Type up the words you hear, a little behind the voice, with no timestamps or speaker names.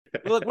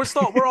Look,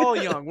 we're all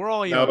young. We're all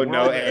No, young. We're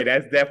no, all hey, good.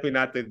 that's definitely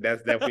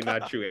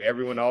not true.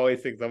 Everyone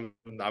always thinks I'm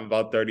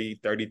about 30,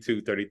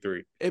 32,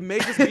 33. It may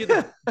just be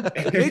the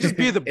it may just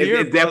be the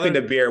beard, It's definitely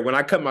brother. the beard. When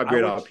I cut my I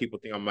beard would. off, people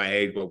think I'm my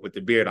age, but with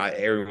the beard,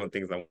 everyone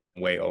thinks I'm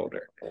way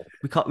older.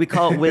 We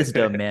call it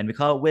wisdom, man. We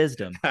call it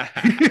wisdom.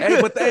 Hey,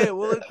 but hey,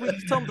 well, we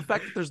can tell him the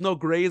fact that there's no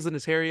grays in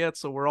his hair yet,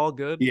 so we're all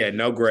good. Yeah,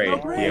 no There's no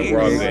gray. Yeah, we're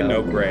There all you grays. good. go.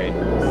 No gray. See,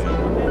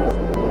 my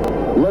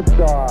man is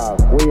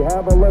Liftoff. We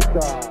have a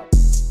liftoff.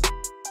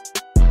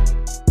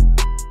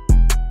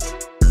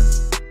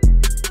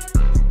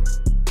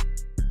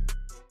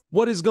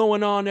 What is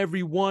going on,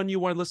 everyone?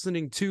 You are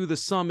listening to the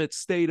Summit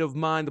State of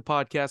Mind, the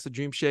podcast of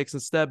Dream Shakes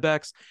and Step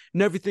Backs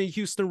and everything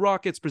Houston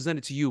Rockets,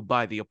 presented to you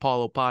by the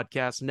Apollo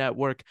Podcast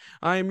Network.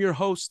 I am your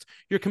host,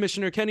 your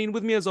commissioner, Kenny, and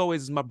with me, as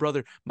always, is my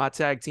brother, my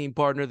tag team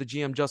partner, the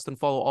GM, Justin.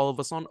 Follow all of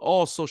us on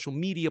all social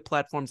media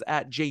platforms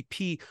at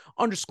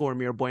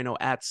JP_Mira Bueno,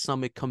 at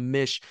Summit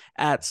Commish,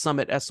 at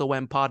Summit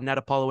SOM Pod, and at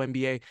Apollo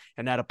NBA,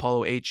 and at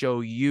Apollo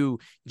HOU.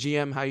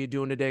 GM, how you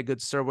doing today? Good,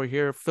 sir. We're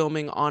here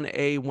filming on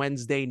a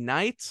Wednesday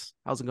night.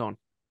 How's it going?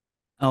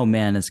 Oh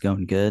man, it's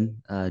going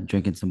good.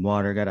 Drinking some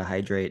water, gotta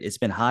hydrate. It's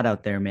been hot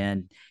out there,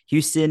 man.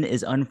 Houston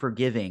is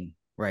unforgiving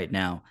right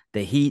now.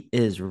 The heat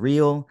is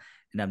real,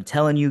 and I'm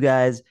telling you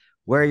guys,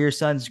 wear your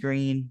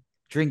sunscreen,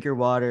 drink your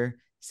water,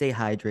 stay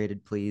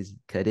hydrated, please,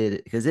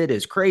 because it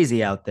is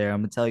crazy out there. I'm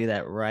gonna tell you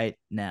that right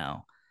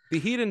now. The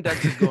heat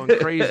index is going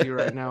crazy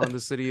right now in the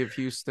city of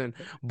Houston,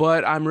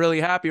 but I'm really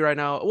happy right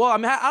now. Well, I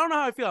don't know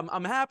how I feel.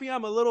 I'm happy.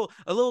 I'm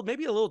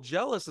maybe a little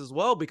jealous as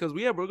well, because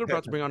we're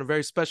about to bring on a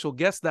very special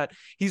guest that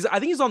I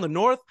think he's on the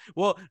north.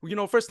 Well,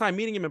 first time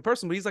meeting him in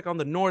person, but he's like on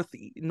the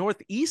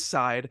northeast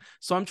side.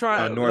 So I'm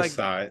trying North like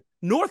side.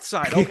 north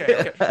side.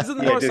 Okay. He's in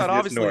the Yeah, north just side,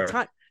 obviously.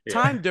 north. Yeah.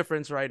 Time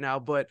difference right now,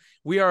 but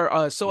we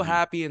are so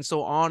happy and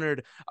so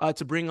honored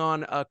to bring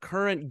on a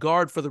current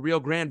guard for the Rio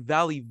Grande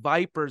Valley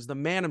Vipers, the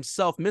man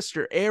himself,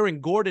 Mr.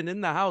 Eron Gordon, in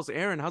the house.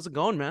 Eron, how's it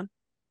going, man?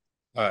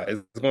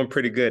 It's going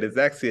pretty good. It's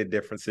actually a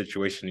different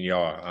situation than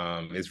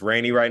y'all. It's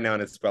rainy right now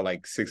and it's about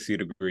like 60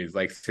 degrees,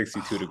 like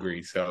 62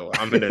 degrees. So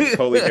I'm in a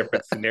totally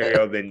different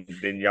scenario than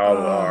y'all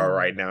are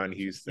right now in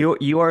Houston.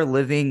 You are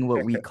living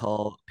what we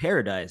call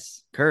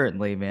paradise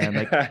currently, man.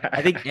 Like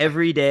I think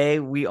every day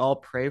we all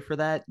pray for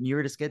that.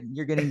 You're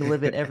getting to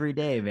live it every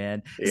day,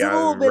 man. There's a Yeah,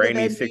 little bit of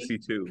rainy envy.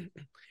 62.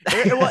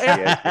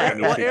 Aaron,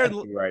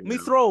 Right let me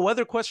now. throw a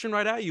weather question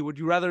right at you. Would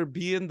you rather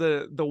be in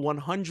the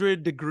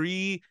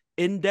 100-degree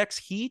index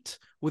heat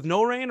with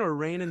no rain, or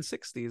rain in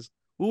 60s?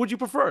 What would you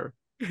prefer?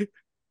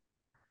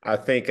 I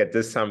think at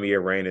this time of year,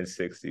 rain in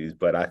 60s,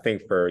 but I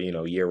think for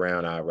year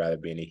round, I'd rather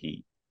be in the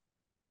heat.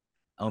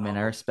 Oh man,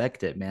 I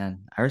respect it,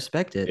 man. I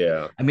respect it.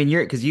 Yeah, I mean,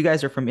 because you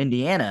guys are from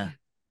Indiana,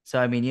 so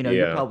I mean, you're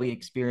yeah, probably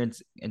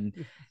experienced and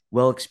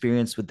well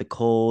experienced with the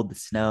cold, the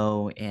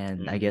snow,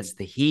 and I guess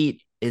the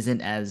heat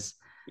isn't as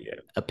yeah.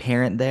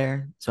 apparent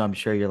there. So I'm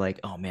sure you're like,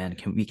 oh man,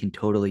 we can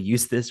totally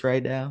use this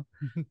right now.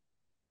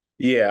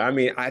 Yeah, I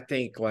mean, I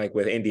think like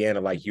with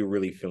Indiana, like you're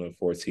really feeling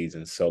four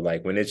seasons. So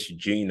like when it's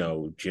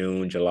June,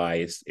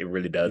 July, it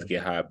really does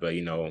get hot. But by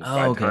Oh, the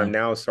time okay.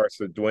 now it starts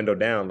to dwindle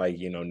down, like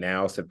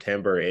now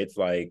September, it's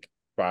like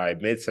by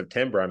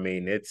mid-September, I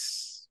mean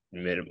it's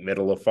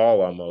middle of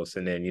fall almost.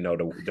 And then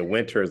the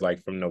winter is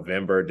like from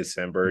November,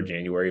 December,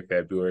 January,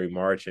 February,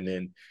 March, and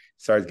then it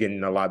starts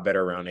getting a lot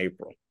better around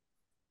April.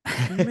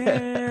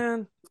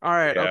 Man. All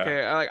right, Yeah.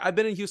 okay. I've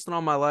been in Houston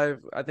all my life.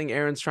 I think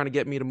Aaron's trying to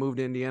get me to move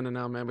to Indiana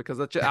now, man, because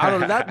I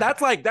don't know.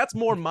 That's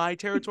more my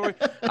territory.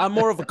 I'm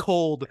more of a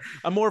cold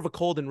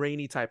and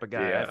rainy type of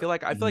guy. Yeah. I feel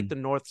like the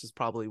north is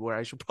probably where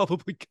I should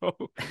probably go.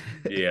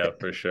 Yeah,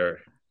 for sure.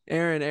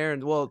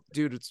 Aaron, well,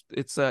 dude,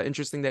 it's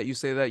interesting that you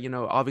say that,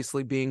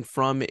 obviously being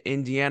from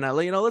Indiana.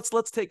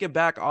 Let's take it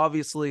back,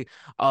 obviously,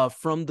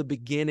 from the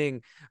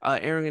beginning.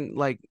 Aaron,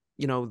 like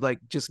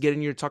just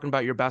talking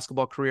about your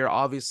basketball career,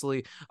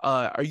 obviously.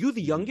 Are you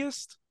the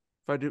youngest?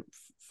 If I do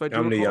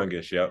I'm the recall?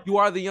 youngest. Yep. You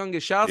are the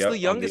youngest. Shout out to Yep, the I'm the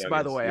youngest,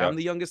 by the youngest. way. Yep. I'm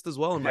the youngest as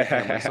well in my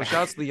family. So shout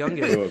out to the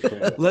youngest.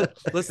 Cool.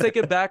 Let's take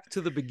it back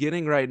to the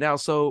beginning right now.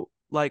 So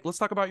let's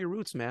talk about your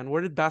roots, man.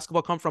 Where did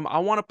basketball come from? I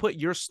want to put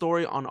your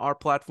story on our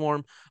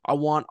platform. I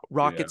want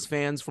Rockets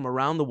fans from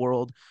around the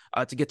world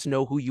to get to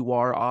know who you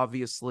are,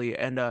 obviously,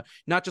 and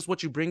not just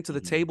what you bring to the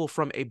table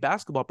from a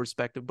basketball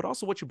perspective, but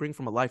also what you bring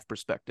from a life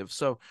perspective.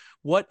 So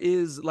what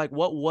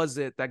was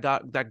it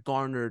that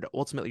garnered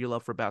ultimately your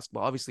love for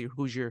basketball? Obviously,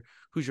 Hoosier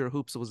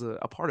Hoops was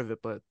a part of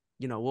it, but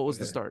what was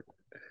the start?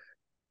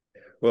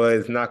 Well,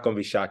 it's not going to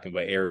be shocking,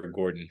 but Eric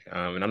Gordon.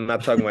 And I'm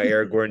not talking about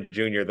Eric Gordon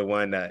Jr., the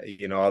one that,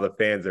 all the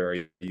fans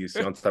are used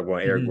to. I'm talking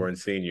about Eric Gordon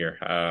Sr.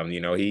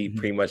 He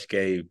pretty much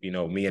gave,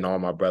 me and all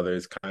my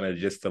brothers kind of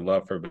just the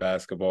love for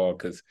basketball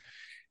because,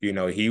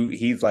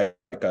 he's like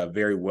a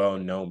very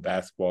well-known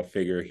basketball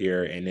figure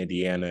here in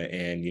Indiana.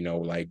 And,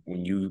 like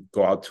when you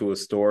go out to a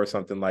store or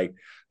something, like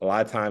a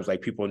lot of times,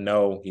 like people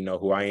know,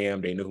 who I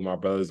am. They know who my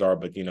brothers are,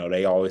 but,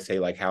 they always say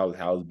like,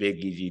 how's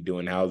Big EG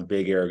doing? How's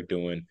Big Eric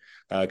doing?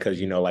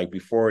 Because, like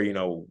before,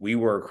 we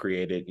were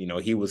created,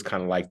 he was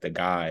kind of like the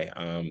guy,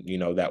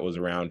 that was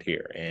around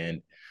here.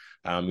 And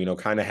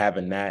kind of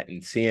having that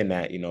and seeing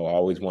that,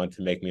 always wanted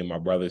to make me and my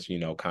brothers,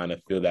 kind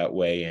of feel that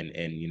way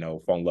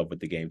and fall in love with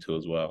the game too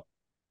as well.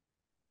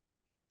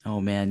 Oh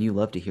man, you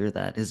love to hear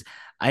that. Is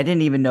I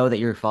didn't even know that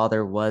your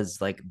father was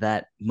like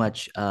that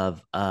much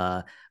of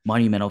a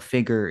monumental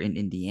figure in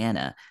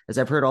Indiana. As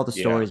I've heard all the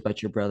Yeah. stories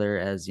about your brother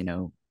as,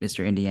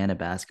 Mr. Indiana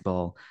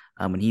basketball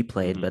when he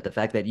played, Mm-hmm. but the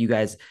fact that you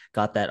guys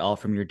got that all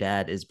from your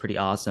dad is pretty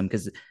awesome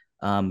because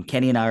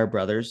Kenny and I are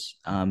brothers.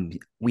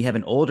 We have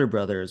an older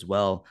brother as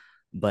well,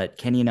 but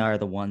Kenny and I are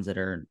the ones that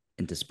are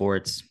into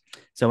sports.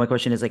 So my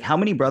question is like, how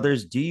many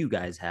brothers do you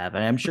guys have?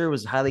 And I'm sure it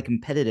was highly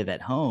competitive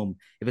at home.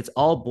 If it's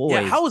all Yeah,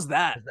 boys, how was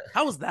that?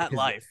 How was that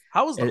because life?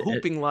 How was the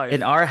hooping life?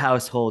 in our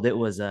household, it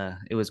was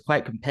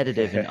quite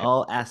competitive in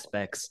all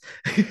aspects.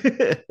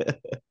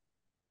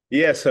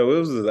 Yeah, so it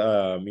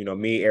was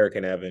me, Eric,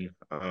 and Evan.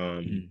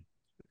 Mhm.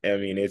 I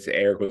mean, it's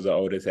Eric was the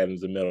oldest,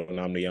 Evan's the middle, and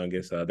I'm the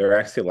youngest. They're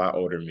actually a lot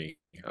older than me.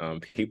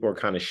 People are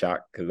kind of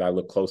shocked because I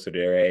look closer to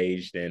their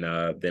age than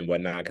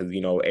whatnot. Because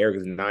Eric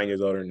is 9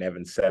 years older and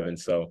Evan's 7,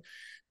 so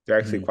they're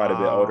actually Mhm. quite a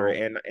bit older.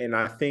 Wow. And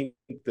I think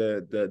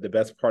the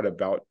best part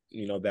about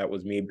that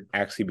was me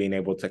actually being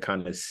able to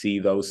kind of see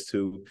those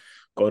two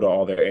go to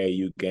all their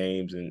AAU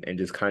games and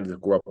just kind of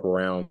grow up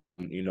around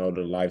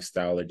the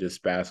lifestyle of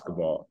just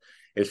basketball.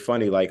 It's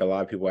funny, like a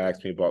lot of people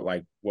ask me about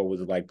like what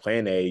was it like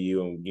playing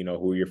AAU and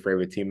who were your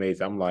favorite teammates.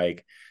 I'm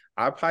like,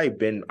 I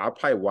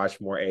probably watched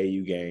more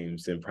AAU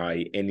games than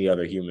probably any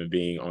other human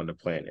being on the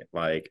planet.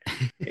 Like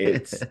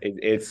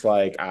it's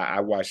like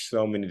I watched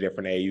so many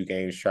different AAU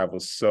games,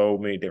 traveled so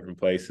many different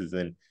places,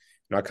 and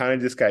I kind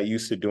of just got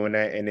used to doing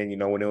that. And then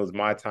when it was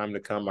my time to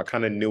come, I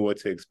kind of knew what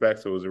to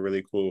expect, so it was a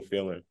really cool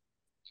feeling.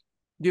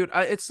 Dude,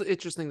 it's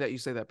interesting that you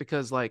say that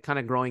because like kind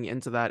of growing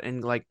into that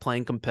and like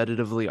playing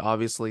competitively,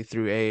 obviously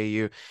through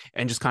AAU,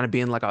 and just kind of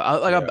being like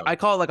Yeah, I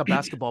call it like a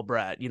basketball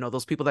brat.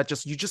 Those people that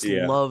you just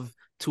yeah, love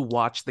to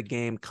watch the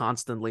game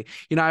constantly.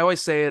 I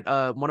always say it.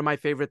 One of my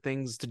favorite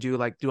things to do,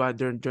 like during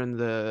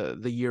the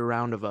year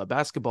round of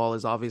basketball,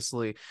 is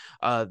obviously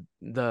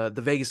the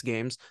Vegas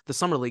games, the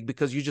summer league,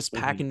 because you just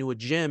pack hmm into a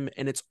gym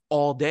and it's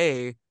all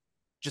day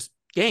just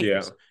yeah.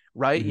 games,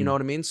 right? You know Mhm.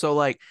 what I mean? So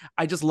like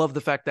I just love the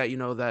fact that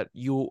that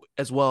you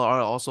as well are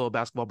also a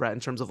basketball brat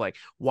in terms of like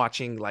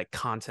watching like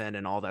content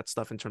and all that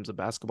stuff in terms of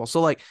basketball.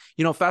 So like,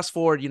 fast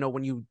forward,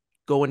 when you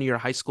go into your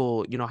high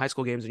school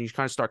games and you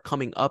kind of start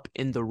coming up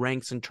in the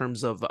ranks in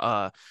terms of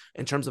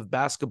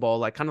basketball,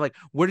 like kind of like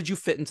where did you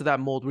fit into that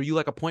mold? Were you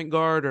like a point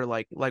guard or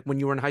like when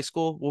you were in high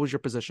school, what was your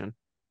position?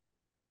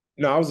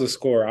 No, I was a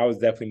scorer. I was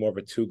definitely more of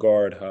a two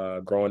guard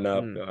growing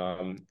up.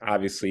 Mm.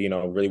 Obviously,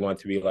 really wanted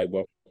to be like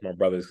both my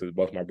brothers because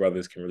both my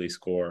brothers can really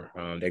score.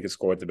 They can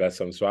score at the best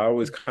of them. So I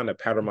always kind of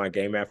patterned my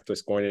game after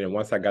scoring it. And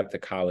once I got to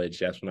college,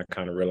 that's when I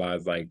kind of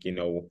realized, like,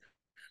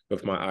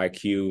 with my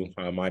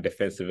IQ, my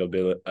defensive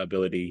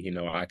ability,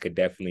 I could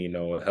definitely,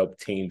 help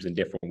teams in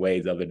different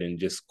ways other than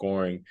just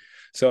scoring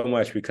so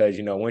much because,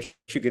 once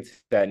you get to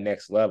that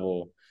next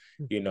level,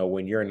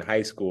 when you're in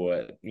high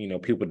school,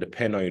 people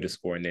depend on you to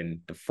score. And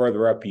then the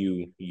further up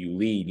you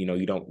lead,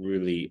 you don't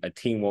really, a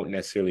team won't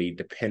necessarily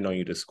depend on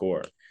you to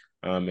score.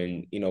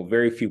 And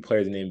very few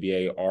players in the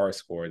NBA are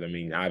scorers. I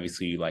mean,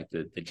 obviously, like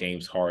the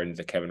James Hardens,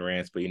 the Kevin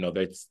Durant's, but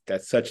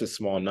that's such a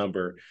small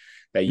number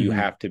that you Mhm.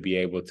 have to be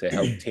able to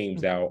help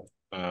teams out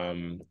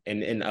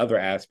in other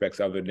aspects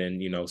other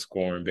than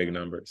scoring big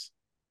numbers.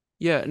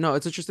 Yeah, no,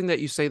 it's interesting that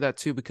you say that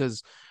too,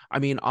 because I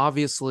mean,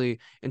 obviously,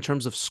 in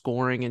terms of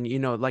scoring,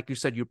 and like you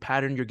said, you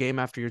patterned your game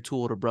after your two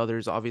older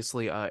brothers.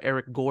 Obviously,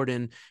 Eric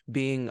Gordon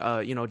being,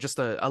 just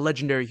a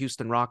legendary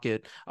Houston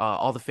Rocket.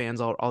 All the fans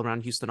all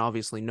around Houston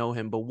obviously know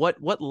him. But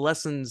what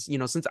lessons,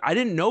 since I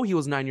didn't know he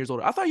was 9 years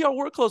older, I thought y'all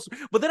were close.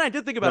 But then I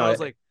did think about it. I No, was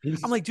like,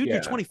 he's dude, you're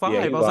yeah, 25.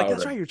 he's I a was lot like, that's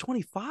older. right, you're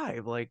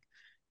 25. Like,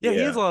 yeah,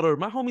 he is Yeah. a lot older.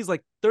 My homie's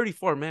like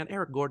 34. Man,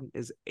 Eric Gordon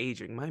is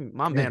aging.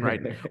 My man,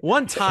 right?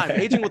 One time,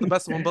 aging with the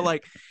best of them. But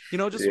like,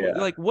 just Yeah.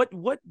 like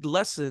what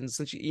lessons,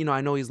 since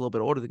I know he's a little bit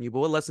older than you,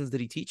 but what lessons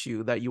did he teach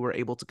you that you were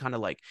able to kind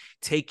of like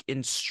take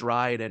in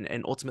stride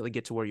and ultimately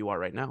get to where you are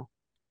right now?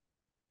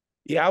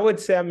 Yeah, I would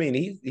say. I mean,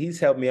 he's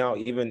helped me out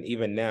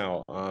even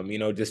now.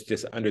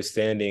 Just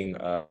understanding,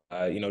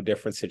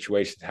 different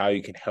situations, how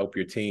you can help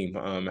your team,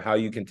 how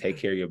you can take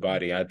care of your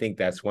body. I think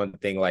that's one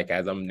thing. Like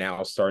as I'm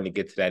now starting to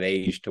get to that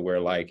age to where,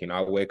 like,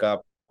 I wake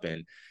up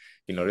and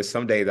there's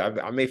some days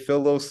I may feel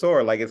a little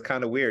sore. Like it's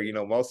kind of weird.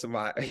 Most of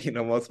my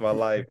most of my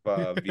life,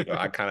 I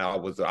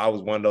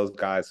was one of those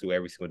guys who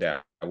every single day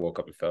I woke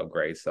up and felt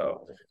great.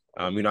 So,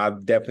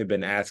 I've definitely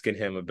been asking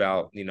him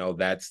about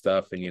that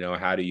stuff and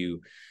how do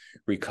you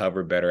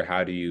recover better?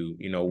 How do you,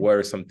 what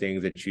are some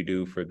things that you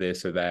do for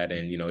this or that?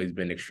 And, he's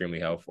been extremely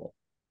helpful.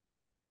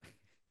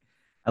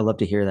 I love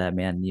to hear that,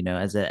 man.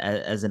 As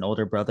an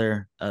older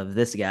brother of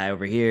this guy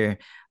over here,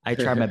 I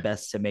try my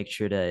best to make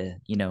sure to,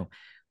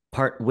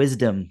 part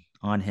wisdom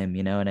on him,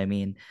 you know what I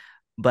mean?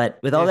 But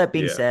with all Yeah. that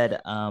being Yeah.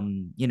 said,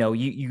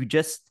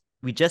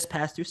 we just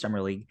passed through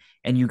summer league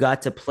and you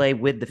got to play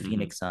with the Mhm.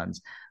 Phoenix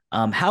Suns.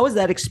 How was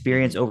that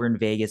experience over in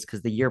Vegas?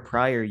 Because the year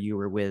prior you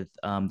were with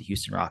the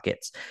Houston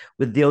Rockets.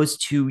 With those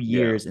 2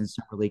 years in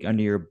Summer League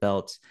under your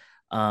belt,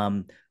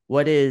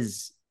 what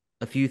is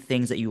a few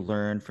things that you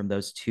learned from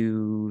those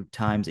 2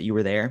 times that you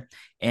were there?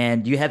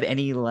 And do you have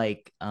any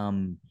like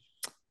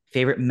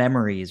favorite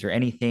memories or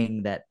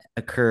anything that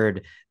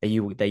occurred that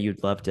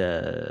you'd love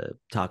to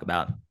talk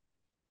about?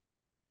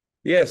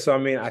 Yeah, so I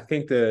mean, I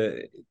think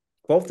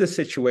both the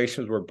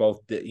situations were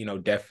both,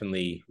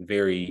 definitely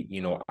very,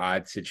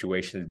 odd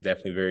situations,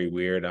 definitely very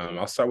weird.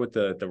 I'll start with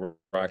the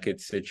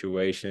Rockets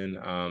situation.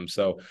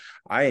 So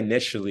I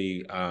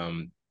initially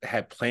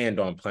had planned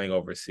on playing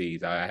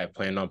overseas. I had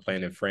planned on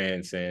playing in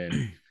France, and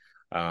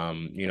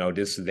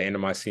this is the end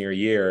of my senior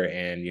year,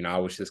 and I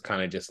was just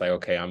kind of just like,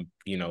 okay, I'm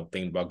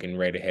thinking about getting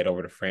ready to head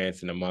over to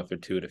France in a month or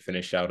two to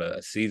finish out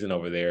a season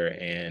over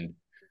there, and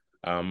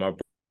my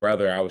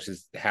brother, I was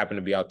just happened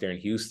to be out there in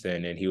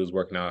Houston, and he was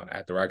working out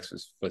at the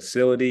Rockets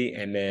facility.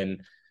 And then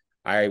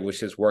I was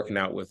just working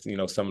out with,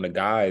 some of the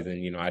guys,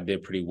 and, I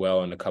did pretty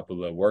well in a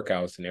couple of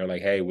workouts, and they were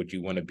like, hey, would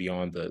you want to be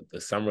on the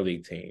summer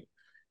league team?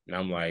 And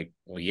I'm like,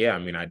 well, yeah, I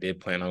mean, I did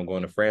plan on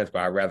going to France,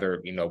 but I'd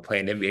rather, play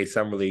in NBA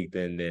summer league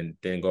than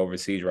go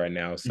overseas right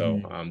now.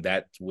 So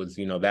that was,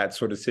 that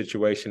sort of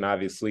situation,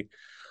 obviously.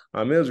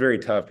 It was very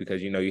tough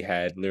because, you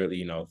had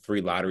literally,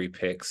 3 lottery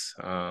picks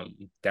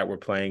that were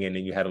playing, and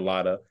then you had a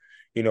lot of,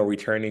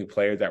 returning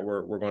players that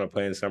were going to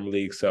play in summer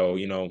league. So,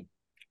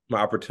 my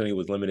opportunity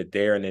was limited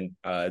there. And then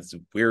it's a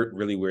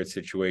really weird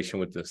situation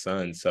with the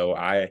Suns. So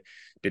I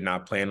did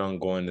not plan on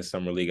going to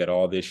summer league at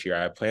all this year.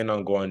 I planned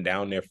on going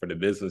down there for the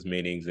business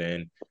meetings,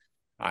 and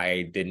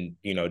I didn't,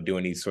 do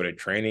any sort of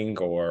training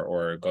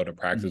or go to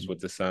practice with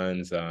the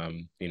Suns. I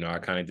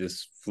kind of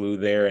just flew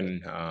there,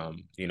 and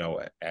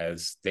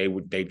as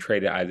they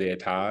traded Isaiah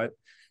Todd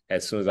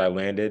as soon as I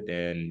landed,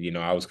 and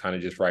I was kind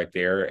of just right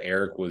there.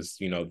 Eric was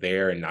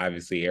there, and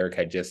obviously Eric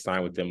had just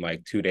signed with them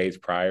like 2 days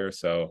prior,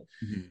 so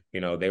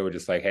they were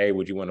just like, hey,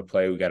 would you want to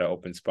play? We got an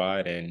open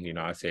spot. And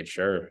I said,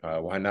 sure,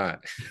 why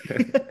not?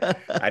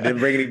 I didn't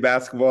bring any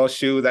basketball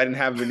shoes. I didn't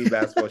have any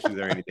basketball shoes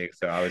or anything,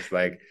 so I was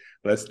like,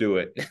 let's do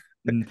it.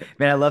 Man,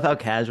 I love how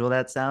casual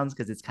that sounds,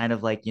 because it's kind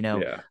of like,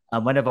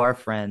 one of our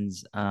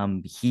friends,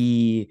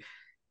 he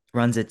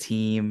runs a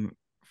team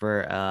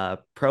for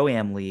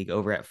Pro-Am League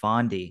over at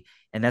Fondy,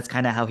 and that's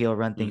kind of how he'll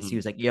run things. He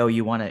was like, yo,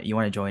 you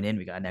wanna join in?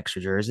 We got an extra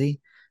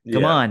jersey.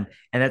 Come on.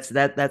 And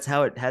that's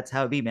how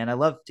it be, man. I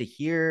love to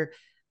hear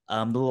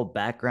the little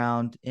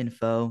background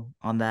info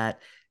on that.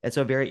 It's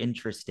so very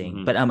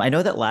interesting. But I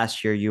know that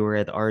last year you were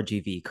at the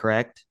RGV,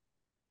 correct?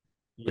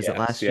 Was it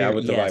last year? Yeah,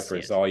 with the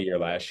Vipers all year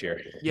last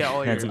year. Yeah,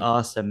 all year. That's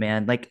awesome,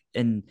 man. Like,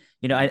 and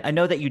I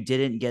know that you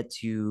didn't get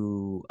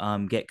to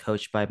get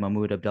coached by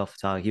Mahmoud Abdel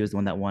Fattah. He was the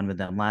one that won with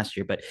them last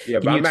year. But yeah,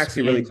 but I'm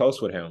actually really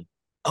close with him.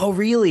 Oh,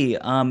 really?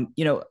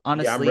 Honestly,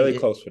 yeah, I'm really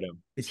close with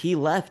him. Is he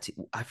left?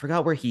 I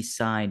forgot where he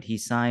signed. He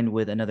signed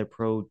with a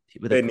pro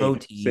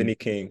team. Sydney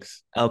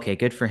Kings. Okay,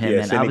 good for him,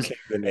 yeah,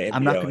 man.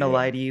 I'm not gonna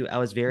lie to you. I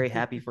was very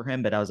happy for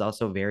him, but I was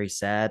also very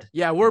sad.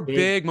 Yeah, we're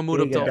big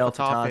Mahmoud Abdel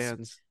Fattah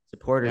fans,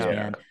 supporters,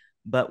 man.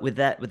 But with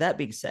that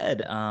being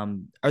said,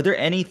 is there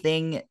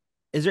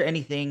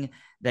anything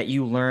that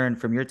you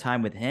learned from your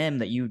time with him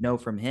that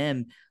from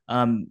him?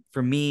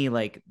 For me,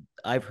 like,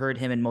 I've heard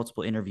him in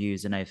multiple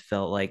interviews, and I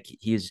felt like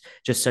he's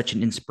just such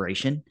an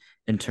inspiration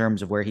in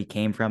terms of where he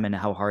came from and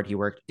how hard he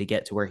worked to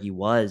get to where he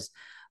was.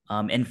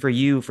 And for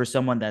you, for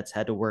someone that's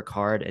had to work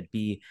hard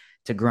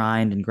to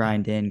grind and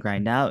grind in,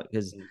 grind out,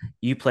 because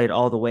you played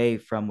all the way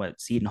from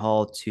Seton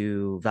Hall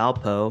to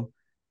Valpo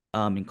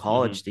in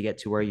college to get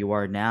to where you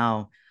are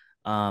now.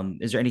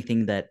 Is there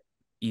anything that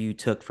you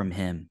took from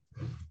him?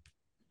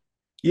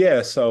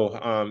 Yeah,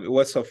 so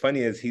what's so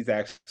funny is he's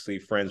actually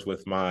friends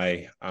with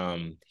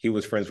he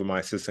was friends with my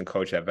assistant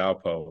coach at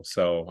Valpo.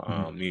 So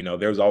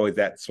there was always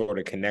that sort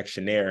of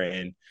connection there.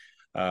 And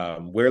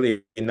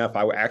weirdly enough,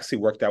 I actually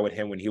worked out with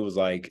him when he was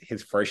like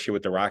his first year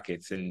with the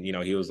Rockets, and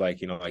he was like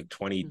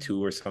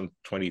 22 or some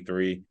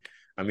 23.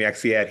 He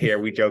actually had hair.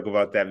 We joke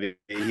about that.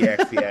 He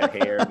actually had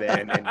hair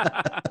then,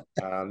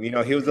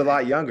 and he was a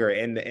lot younger.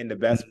 And the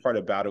best part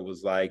about it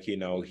was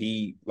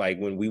he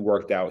when we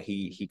worked out,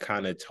 he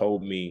kind of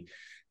told me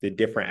the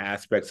different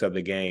aspects of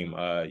the game.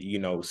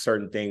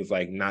 Certain things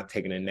like not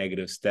taking a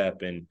negative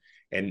step and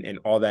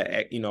all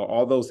that.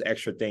 All those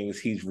extra things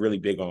he's really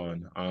big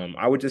on.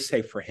 I would just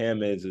say for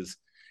him is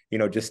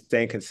just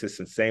staying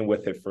consistent, staying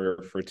with it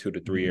for 2 to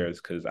 3 years,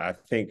 because I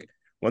think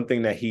one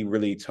thing that he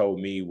really told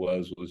me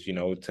was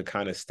to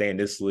kind of stay in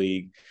this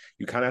league,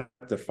 you kind of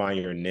have to find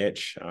your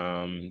niche.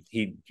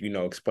 He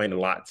explained a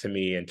lot to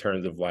me in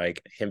terms of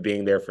him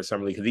being there for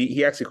summer league, because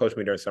he actually coached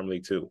me during summer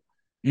league too.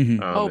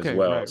 Okay, as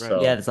well. Right.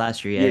 So yeah, that's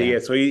last year. Yeah.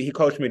 So he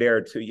coached me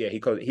there too. Yeah,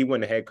 he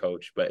wasn't a head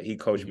coach, but he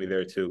coached me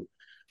there too.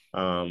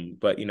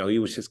 But he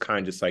was just kind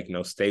of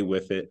just stay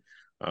with it.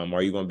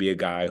 Are you going to be a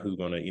guy who's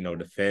going to,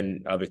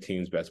 defend other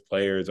teams' best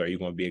players? Or are you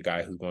going to be a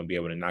guy who's going to be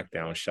able to knock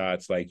down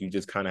shots? You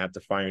just kind of have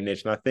to find your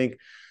niche. And I think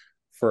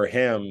for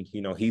him,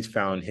 he's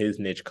found his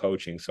niche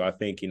coaching. So I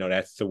think,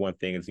 that's the one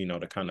thing is,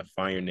 to kind of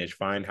find your niche,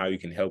 find how you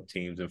can help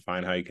teams and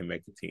find how you can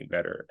make the team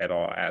better at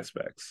all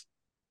aspects.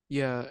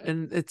 Yeah,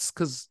 and it's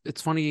because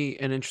it's funny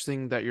and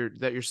interesting that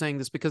you're saying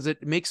this, because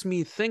it makes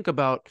me think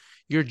about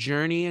your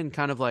journey and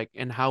kind of like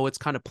and how it's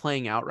kind of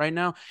playing out right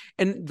now.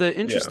 And the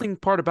interesting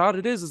part about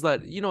it is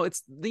that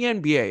it's the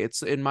NBA.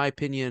 It's, in my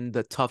opinion,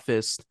 the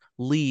toughest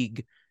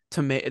league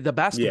to make, the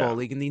basketball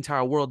league in the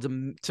entire world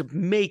to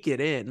make it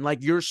in.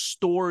 Like, your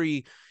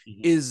story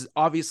is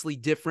obviously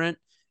different.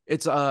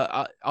 It's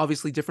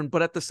obviously different,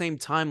 but at the same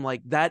time,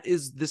 like,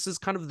 this is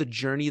kind of the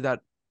journey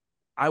that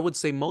I would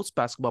say most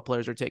basketball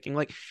players are taking.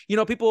 Like,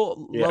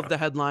 people love the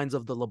headlines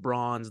of the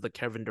LeBrons, the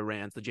Kevin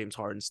Durant's, the James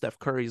Harden, Steph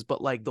Curry's,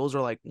 but like, those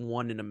are like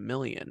one in a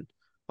million.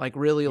 Like,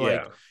 really,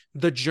 like,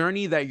 the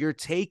journey that you're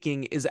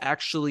taking is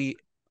actually,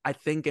 I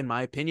think, in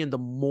my opinion, the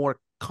more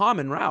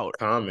common route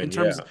in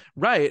terms,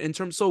 right? In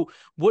terms, so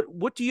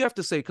what do you have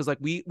to say? Because like,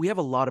 we have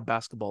a lot of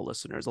basketball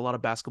listeners, a lot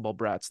of basketball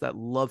brats that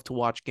love to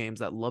watch games,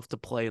 that love to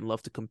play and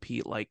love to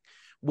compete. Like,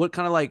 what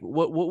kind of like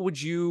what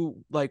would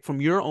you like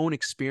from your own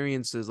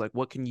experiences, like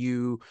what can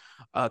you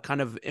kind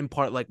of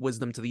impart like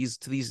wisdom to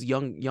these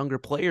younger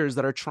players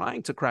that are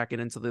trying to crack it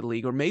into the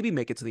league, or maybe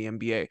make it to the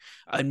NBA,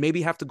 and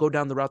maybe have to go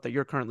down the route that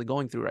you're currently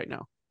going through right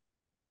now?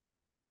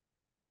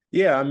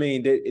 Yeah, I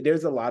mean,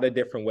 there's a lot of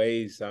different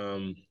ways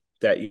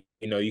that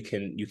you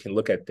can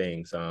look at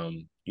things.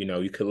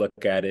 You could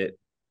look at it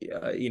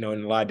in a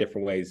lot of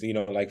different ways.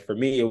 Like for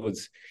me, it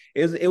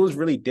was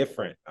really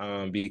different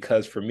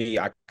because for me,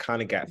 I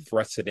kind of got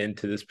thrusted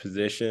into this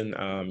position,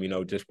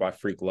 just by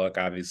freak luck,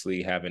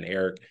 obviously having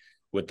Eric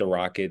with the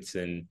Rockets,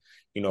 and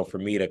for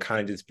me to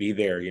kind of just be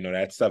there,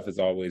 that stuff is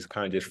always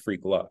kind of just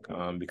freak luck,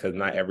 because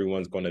not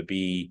everyone's going to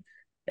be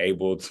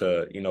able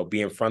to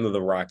be in front of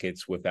the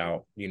Rockets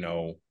without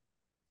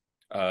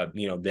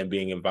them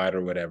being invited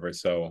or whatever.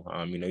 So,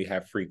 you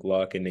have freak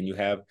luck, and then you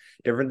have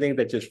different things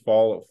that just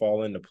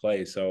fall into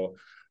play. So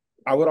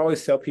I would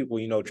always tell people,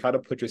 try to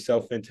put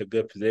yourself into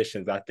good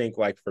positions. I think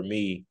like for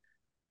me,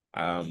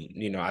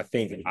 I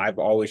think I've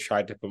always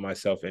tried to put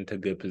myself into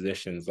good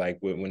positions. Like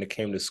when it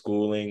came to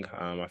schooling,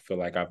 I feel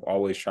like I've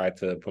always tried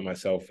to put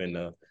myself in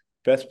the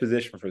best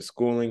position for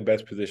schooling,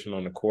 best position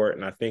on the court.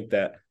 And I think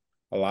that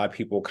a lot of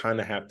people kind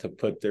of have to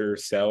put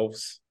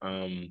themselves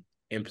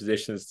in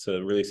positions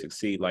to really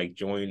succeed, like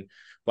join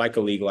like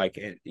a league, like,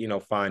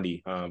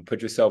 Fondy,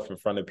 put yourself in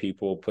front of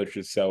people, put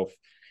yourself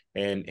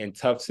in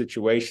tough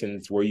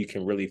situations where you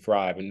can really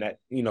thrive. And that,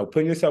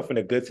 putting yourself in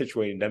a good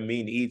situation doesn't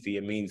mean easy.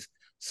 It means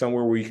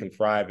somewhere where you can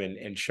thrive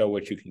and show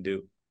what you can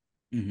do.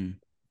 Mm-hmm.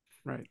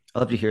 Right. I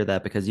love to hear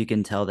that, because you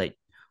can tell that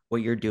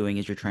what you're doing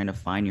is you're trying to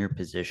find your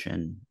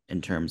position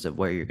in terms of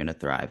where you're going to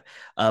thrive.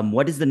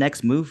 What is the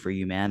next move for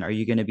you, man? Are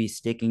you going to be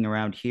sticking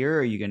around here, or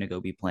are you going to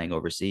go be playing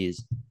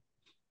overseas?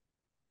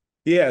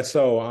 Yeah,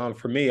 so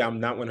for me,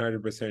 I'm not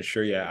 100%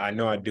 sure yet. I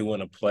know I do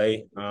want to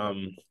play,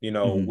 in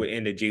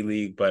the G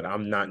League, but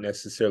I'm not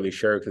necessarily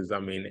sure because, I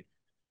mean,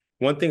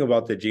 one thing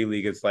about the G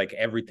League is like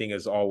everything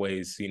is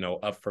always,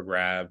 up for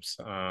grabs,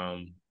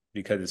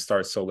 because it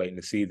starts so late in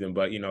the season.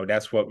 But,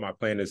 that's what my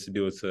plan is to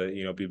do, is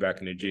to, be back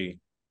in the G.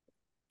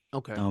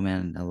 Okay. Oh,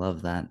 man, I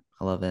love that.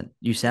 I love it.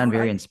 You sound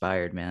very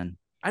inspired, man.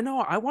 I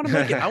know. I want to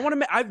make it. I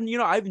want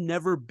to. I've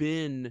never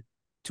been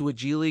to a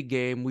G League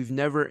game. We've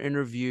never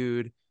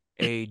interviewed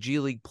a G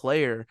League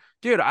player,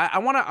 dude. I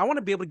want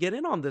to be able to get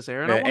in on this,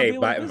 Aaron. I want to be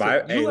able to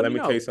visit. Let me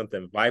tell you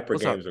something. Viper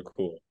What's games up? are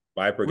cool.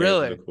 Viper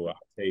Really? games are cool. I'll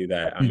tell you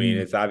that. I mean,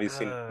 it's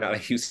obviously not a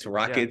Houston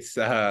Rockets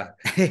sort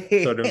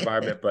of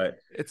environment, but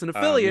it's an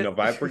affiliate.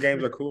 Viper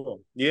games are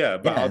cool. Yeah,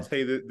 but Yeah. I'll tell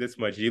you this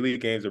much: G League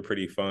games are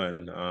pretty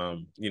fun.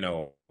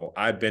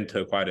 I've been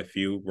to quite a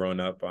few growing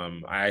up.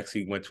 I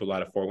actually went to a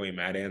lot of Fort Wayne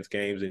Mad Ants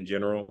games in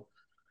general.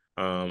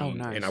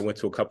 Nice. And I went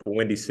to a couple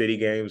Windy City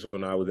games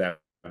when I was at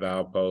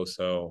Valpo,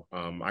 so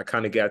I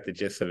kind of got the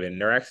gist of it,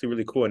 and they're actually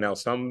really cool. Now,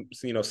 some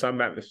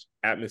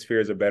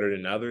atmospheres are better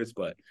than others,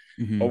 but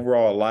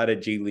overall, a lot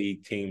of G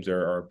League teams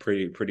are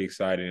pretty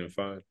exciting and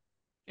fun.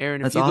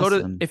 Aaron, That's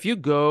awesome. if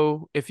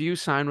you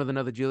sign with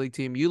another G League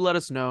team, you let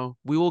us know.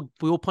 We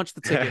will punch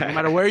the ticket, no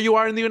matter where you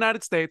are in the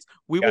United States.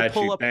 We will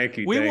pull up. Thank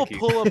you.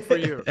 Pull up for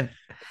you,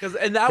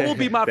 and that will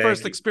be my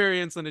first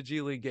experience in a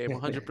G League game,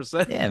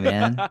 100%. Yeah,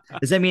 man.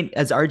 Does that mean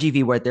as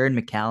RGV? What, they're in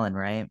McAllen,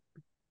 right?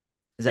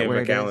 Is that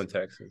where McAllen, it is?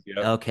 Texas? Yep.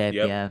 Okay,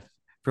 Yep. yeah.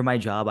 For my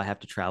job, I have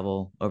to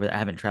travel over. I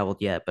haven't traveled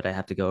yet, but I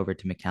have to go over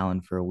to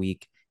McAllen for a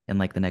week in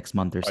like the next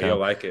month or so. You'll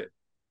like it.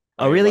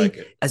 Oh, really? Like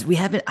it. As I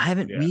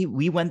haven't. Yeah.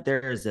 We went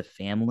there as a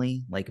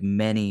family like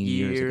many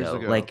years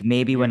ago. Like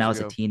maybe when I was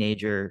a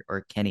teenager,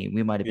 or Kenny,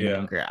 we might have been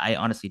younger. I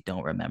honestly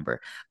don't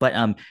remember.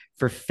 But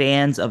for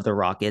fans of the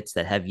Rockets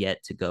that have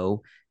yet to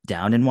go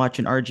down and watch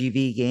an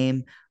RGV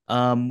game,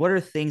 what are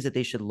things that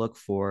they should look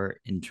for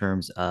in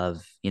terms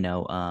of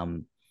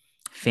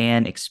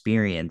fan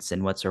experience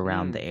and what's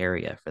around the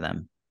area for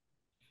them?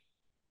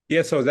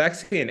 Yeah, so it's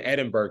actually in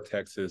Edinburgh,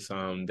 Texas.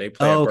 They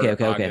play Oh, at okay,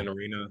 Bert okay, okay. Ogden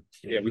Arena.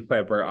 Yeah, we play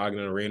at Bert Ogden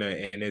Arena,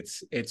 and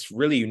it's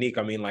really unique.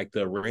 I mean, like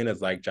the arena is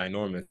like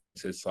ginormous.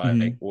 It's like,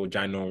 Hmm. well,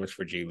 ginormous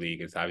for G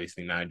League. It's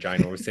obviously not a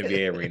ginormous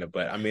NBA arena,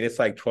 but I mean, it's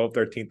like 12,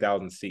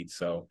 13,000 seats.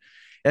 So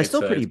That's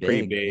still pretty it's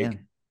pretty big. Yeah. big.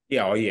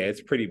 Yeah, oh yeah,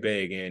 it's pretty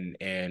big, and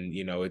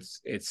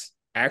it's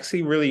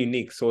actually really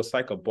unique. So it's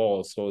like a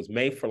bowl. So it's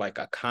made for like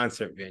a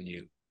concert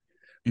venue,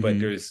 but Hmm.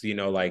 there's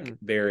like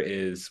there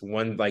is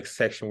one like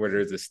section where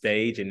there's a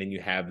stage, and then you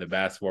have the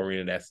basketball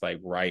arena that's like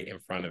right in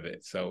front of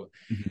it. So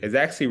Hmm. it's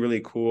actually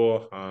really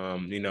cool.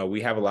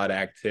 We have a lot of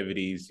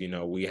activities.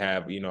 We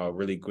have a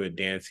really good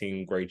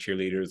dancing, great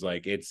cheerleaders.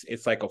 Like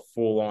it's like a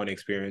full-on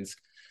experience.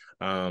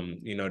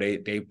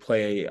 They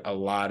play a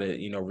lot of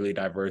really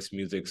diverse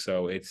music,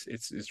 so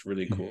it's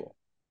really cool.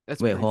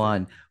 That's Wait, pretty hold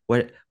freaking. on.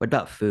 What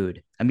about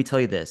food? Let me tell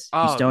you this.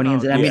 Oh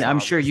Houstonians, no, and I no, mean, Yeah. stop, I'm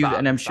stop,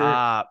 sure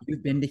stop.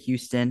 you've been to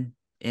Houston,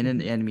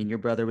 and Mhm. I mean, your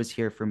brother was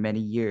here for many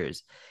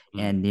years,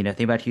 Mhm. and think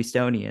about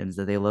Houstonians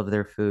that they love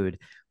their food.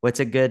 What's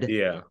a good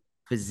Yeah.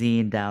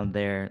 cuisine down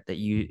there that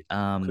you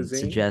Cuisine.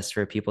 suggest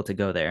for people to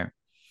go there?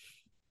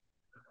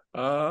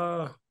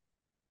 Uh,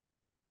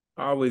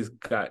 I always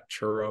got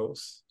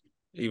churros,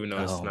 even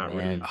though it's Oh not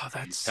man, really Oh,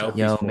 that's healthy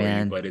yo so. for you,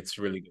 man. but it's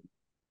really good.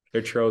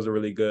 Their churros are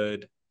really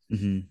good.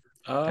 Hmm.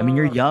 I mean,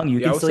 you're young. You Yeah,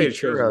 I can would still say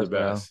eat the churros are the churros, bro.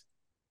 best.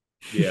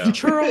 Yeah.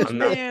 Churros, I'm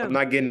man.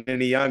 not getting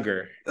any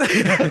younger.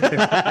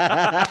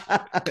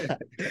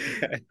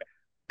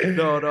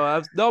 No,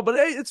 no, no, but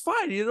hey, it's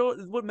fine. You know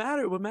what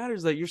matters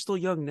is that you're still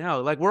young now.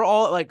 Like we're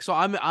all like, so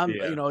I'm,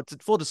 Yeah. it's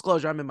full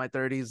disclosure. I'm in my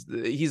 30s.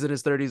 He's in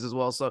his 30s as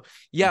well. So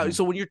yeah. Mhm.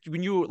 So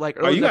when you like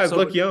Oh, earlier you in the guys episode,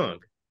 look young.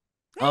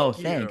 Oh, thank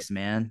you. thanks,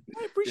 man.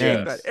 I appreciate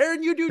that, Thanks. Yes.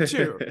 Aaron. You do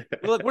too.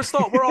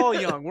 We're all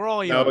young. We're all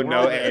No, young. We're no,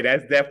 all hey, there.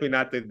 that's definitely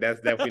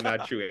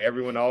not true.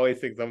 Everyone always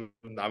thinks I'm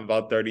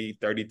about 30,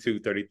 32,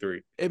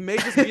 33. It may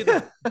just be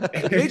the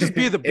it may just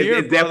be the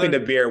beard, It's definitely brother.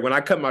 the beard. When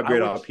I cut my I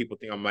beard would. off, people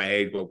think I'm my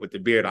age, but with the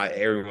beard,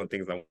 everyone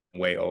thinks I'm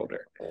way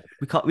older.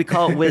 We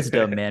call it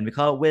wisdom, man. We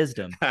call it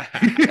wisdom.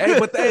 Hey,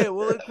 but hey,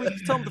 well, we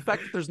can tell him the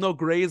fact that there's no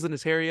grays in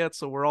his hair yet,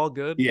 so we're all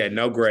good. Yeah,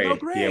 no There's no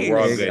gray. Yeah, we're There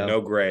all you grays. good. go.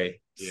 No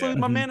gray. So Yeah.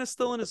 my Hmm. man is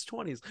still in his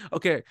 20s.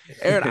 Okay,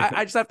 Aaron,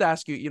 I just have to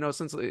ask you,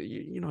 since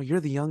you're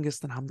the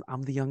youngest and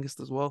I'm the youngest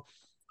as well.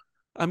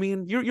 I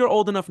mean, you're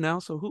old enough now,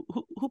 so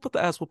who put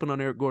the ass whooping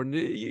on Eric Gordon?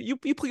 You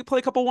play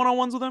a couple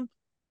one-on-ones with him?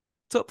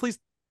 So please,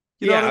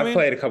 you know what Yeah, I I mean?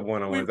 played a couple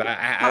one-on-ones. I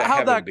How'd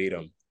haven't that beat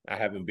him. I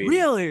haven't beat him.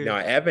 really? No,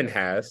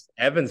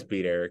 Evans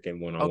beat Eric in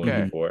one-on-one Okay.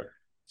 Hmm. before.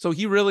 So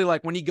he really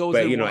like when he goes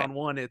But in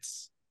one-on-one,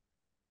 it's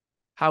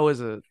how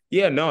is it?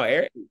 yeah, no,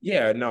 Eric.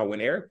 Yeah, no.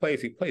 When Eric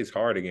plays, he plays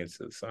hard against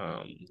us.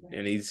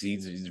 And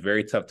he's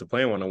very tough to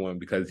play one-on-one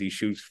because he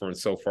shoots from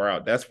so far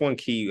out. That's one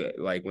key.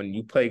 Like when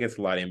you play against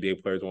a lot of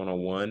NBA players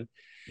one-on-one,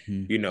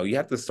 Hmm. you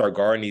have to start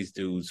guarding these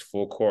dudes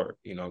full court.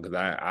 Because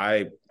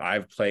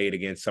I've played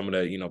against some of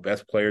the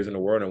best players in the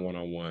world in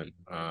one-on-one.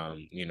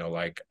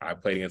 Like I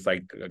played against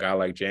like a guy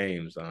like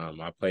James.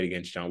 I played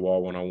against John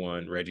Wall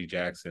one-on-one, Reggie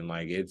Jackson.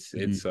 Like Hmm.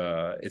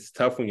 it's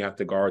tough when you have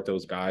to guard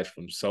those guys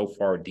from so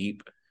far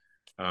deep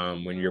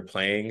when you're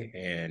playing,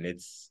 and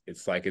it's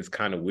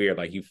kind of weird.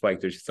 Like you feel like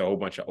there's just a whole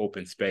bunch of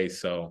open space.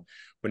 So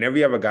whenever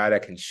you have a guy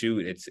that can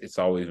shoot, it's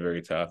always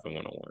very tough in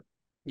one-on-one.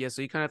 Yeah,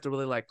 so you kind of have to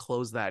really like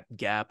close that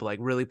gap, like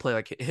really play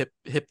like hip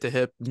to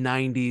hip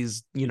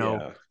 90s,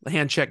 Yeah.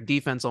 hand check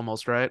defense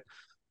almost, right?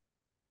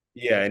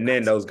 Yeah, and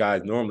then That's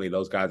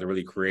those guys are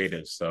really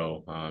creative,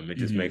 so it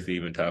just Hmm. makes it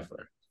even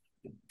tougher.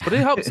 But it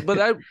helps, but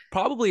that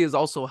probably has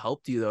also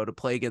helped you though to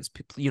play against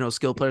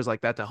skilled players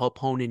like that to help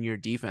hone in your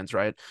defense,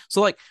 right?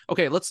 So like,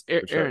 okay, let's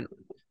For Aaron,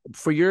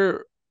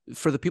 sure.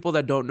 for the people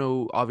that don't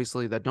know,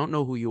 obviously that don't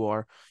know who you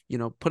are,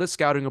 put a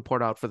scouting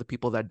report out for the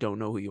people that don't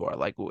know who you are.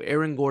 Like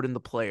Aaron Gordon, the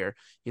player,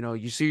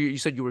 you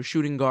said you were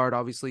shooting guard,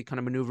 obviously kind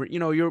of maneuvering,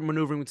 you're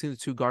maneuvering between the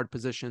two guard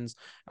positions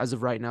as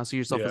of right now. See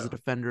yourself as a Yeah.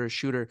 defender, a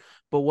shooter.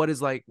 But what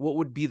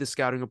would be the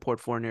scouting report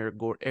for an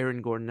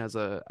Aaron Gordon as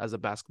a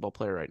basketball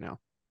player right now?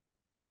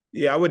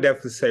 Yeah, I would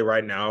definitely say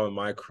right now in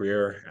my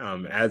career,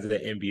 as an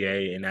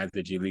NBA and as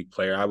a G League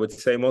player, I would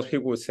say most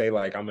people would say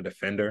like I'm a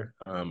defender.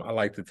 I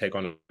like to take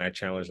on that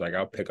challenge. Like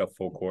I'll pick up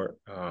full court.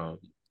 And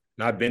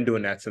I've been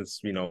doing that since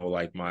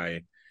like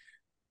my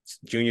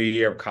junior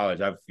year of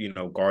college. I've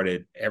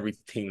guarded every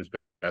team's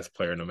best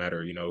player, no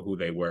matter who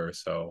they were.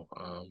 So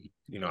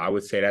I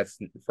would say that's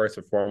first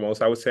and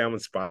foremost. I would say I'm a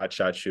spot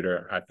shot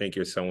shooter. I think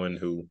you're someone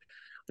who,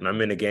 when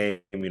I'm in a game,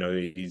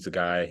 he's a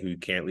guy who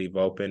can't leave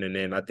open. And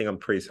then I think I'm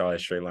pretty solid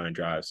straight line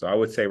drive. So I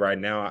would say right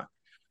now,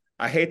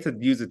 I hate to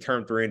use the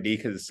term 3 and D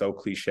because it's so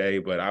cliche,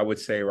 but I would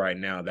say right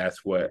now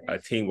that's what a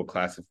team will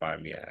classify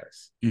me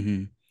as.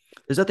 Hmm.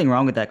 There's nothing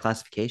wrong with that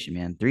classification,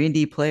 man. 3 and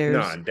D No,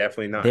 players,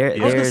 definitely not. there I was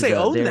Yeah. gonna say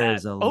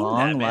there's a own that, long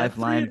man. Three,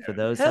 lifeline for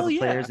those type hell of yeah.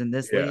 players in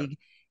this Yeah. league.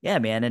 Yeah,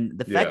 man. And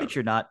the fact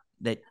Yeah.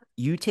 that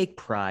you take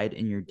pride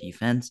in your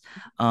defense.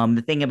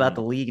 The thing about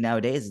the league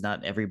nowadays is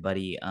not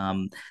everybody.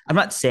 I'm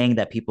not saying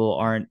that people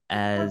aren't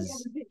as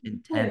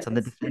intense on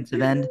the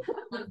defensive end,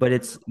 but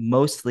it's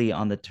mostly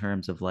on the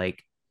terms of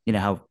like,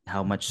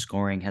 how much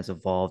scoring has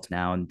evolved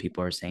now, and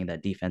people are saying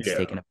that defense is Yeah.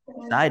 taking a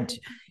side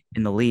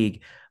in the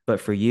league. But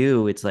for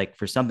you, it's like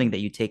for something that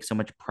you take so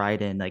much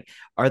pride in, like,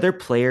 are there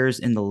players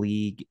in the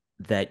league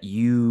that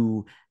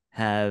you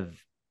have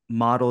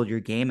modeled your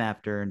game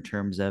after in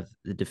terms of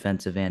the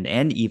defensive end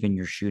and even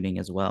your shooting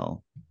as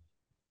well?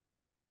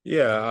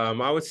 Yeah,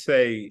 I would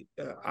say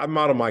I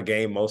model my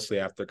game mostly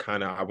after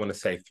kind of, I want to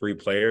say, three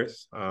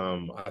players.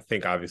 I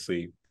think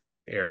obviously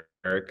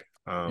Eric.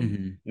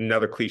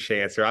 Another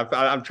cliche answer.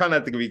 I'm trying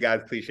not to give you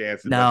guys cliche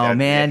answers, but No, it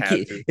man,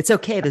 has to. it's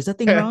okay. There's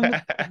nothing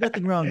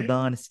wrong with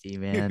honesty,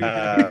 man.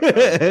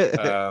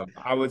 I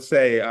would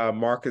say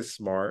Marcus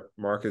Smart.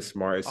 Marcus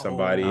Smart is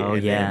somebody, Oh and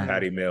then yeah,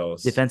 Patty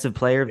Mills, defensive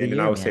player of the and then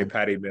I year, would say man.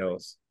 Patty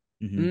Mills.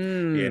 Yeah,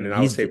 and then I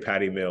would He's say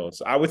Patty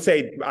Mills. I would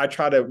say I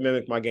try to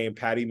mimic my game,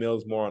 Patty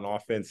Mills more on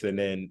offense, and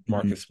then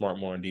Marcus Smart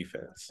more on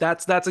defense.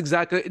 That's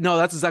exactly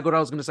what I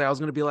was gonna say. I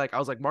was gonna be like, I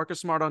was like Marcus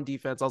Smart on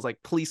defense. I was like,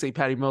 please say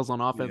Patty Mills on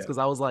offense, because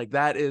I was like,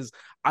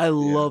 I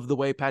love the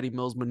way Patty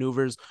Mills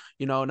maneuvers.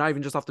 Not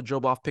even just off the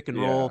dribble, off pick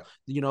and roll.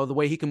 The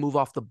way he can move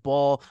off the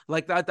ball,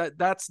 like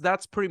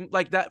that's pretty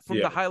like that from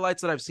the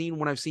highlights that I've seen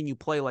when I've seen you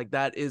play. Like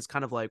that is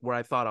kind of like where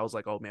I thought I was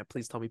like, oh man,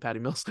 please tell me Patty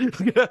Mills.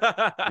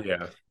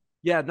 Yeah.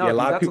 Yeah, no, a dude,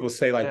 lot of people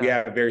say like we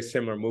have very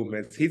similar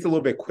movements. He's a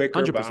little bit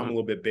quicker, 100%. but I'm a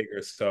little bit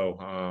bigger. So,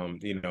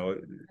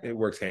 it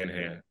works hand in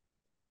hand.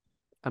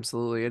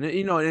 Absolutely. And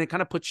it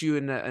kind of puts you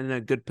in a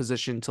good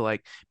position to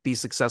like be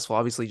successful,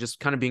 obviously, just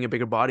kind of being a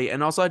bigger body,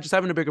 and also just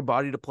having a bigger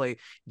body to play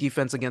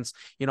defense against,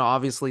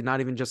 obviously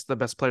not even just the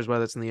best players,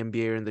 whether it's in the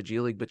NBA or in the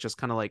G League, but just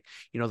kind of like,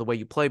 the way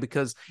you play.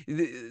 Because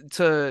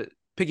to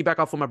piggyback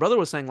off what my brother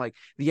was saying, like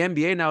the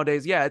NBA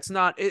nowadays,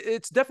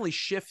 it's definitely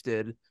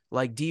shifted.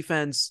 Like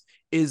defense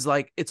is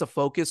like, it's a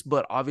focus,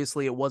 but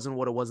obviously it wasn't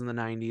what it was in the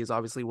 90s.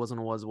 Obviously it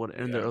wasn't what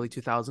in the early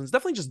 2000s.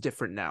 Definitely just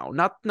different now.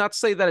 Not to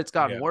say that it's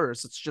gotten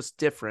worse. It's just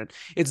different.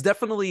 It's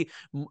definitely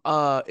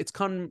the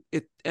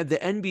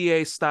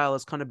NBA style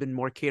has kind of been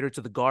more catered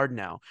to the guard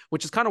now,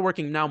 which is kind of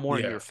working now more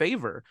in your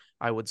favor,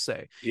 I would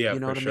say. Yeah,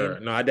 you know for what sure. I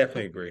mean? No, I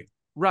definitely agree.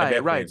 Right.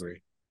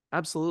 Agree.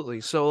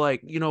 Absolutely. So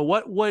like,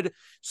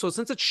 so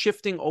since it's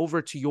shifting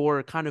over to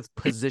your kind of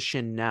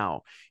position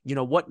now,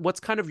 what's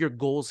kind of your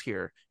goals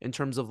here in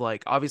terms of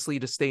like, obviously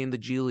to stay in the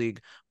G League,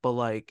 but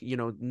like,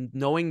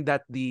 knowing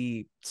that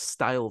the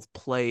style of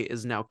play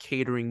is now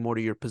catering more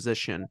to your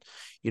position,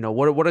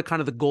 what are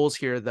kind of the goals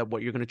here that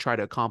what you're going to try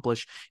to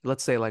accomplish,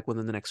 let's say like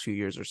within the next few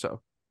years or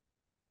so?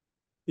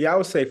 Yeah, I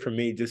would say for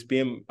me, just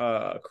being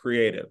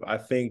creative. I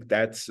think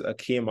that's a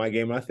key in my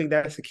game. And I think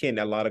that's a key in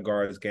a lot of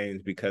guards'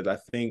 games, because I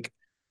think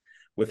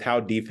with how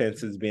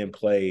defense is being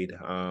played,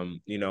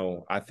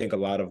 I think a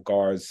lot of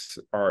guards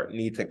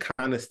need to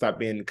kind of stop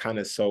being kind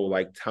of so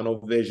like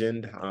tunnel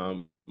visioned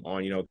on,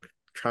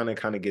 trying to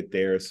kind of get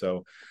there.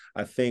 So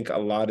I think a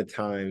lot of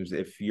times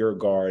if you're a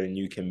guard and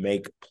you can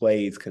make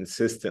plays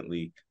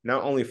consistently,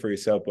 not only for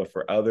yourself, but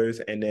for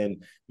others, and then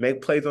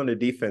make plays on the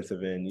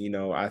defensive end,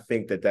 I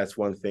think that's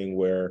one thing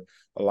where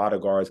a lot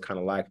of guards kind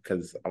of lack,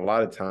 because a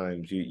lot of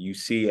times you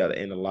see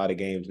in a lot of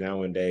games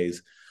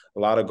nowadays, a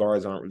lot of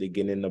guards aren't really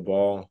getting in the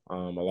ball. A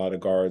lot of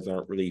guards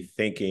aren't really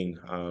thinking,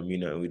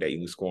 that you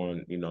can score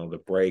on, the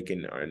break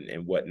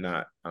and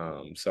whatnot.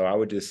 So I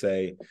would just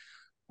say,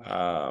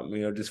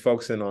 just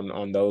focusing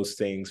on those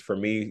things for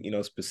me,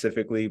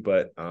 specifically.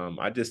 But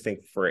I just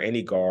think for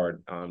any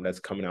guard that's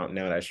coming out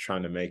now that's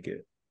trying to make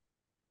it.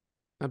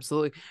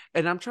 Absolutely.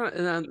 And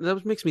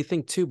that makes me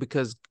think too,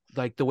 because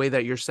like the way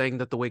that you're saying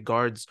that the way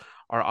guards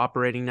are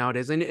operating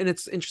nowadays, and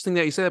it's interesting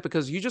that you say that,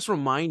 because you just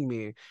remind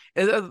me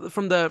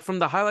from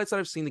the highlights that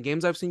I've seen, the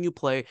games I've seen you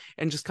play,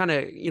 and just kind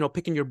of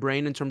picking your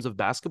brain in terms of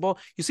basketball,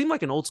 you seem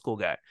like an old school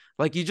guy.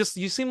 Like you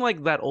seem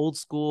like that old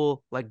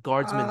school like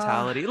guards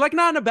mentality, like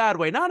not in a bad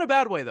way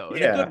though,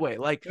 in a good way,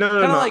 like no,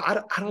 like I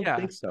don't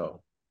think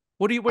so.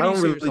 What do you I don't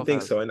see really yourself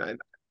think as? so. And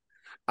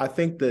I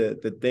think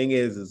the thing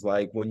is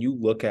like when you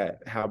look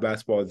at how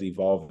basketball is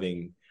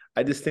evolving,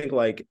 I just think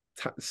like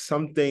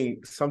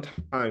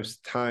sometimes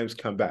times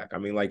come back. I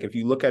mean, like if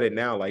you look at it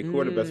now, like who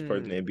are the best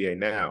players in the NBA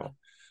now?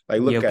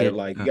 Like look at it,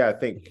 like you gotta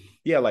think,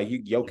 like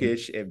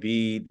Jokic,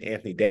 Embiid,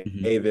 Anthony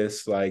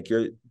Davis, like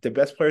the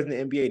best players in the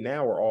NBA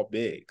now are all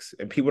bigs,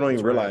 and people don't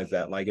even realize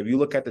that. Like if you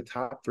look at the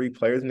top 3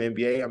 players in the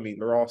NBA, I mean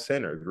they're all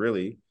centers,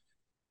 really.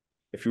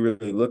 If you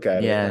really look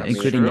at it, I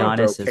including mean,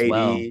 Giannis KD, as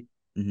well.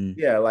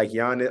 Yeah, like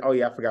Giannis. Oh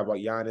yeah, I forgot about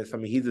Giannis. I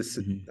mean,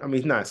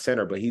 he's not a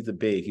center, but he's a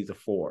big. He's a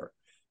 4.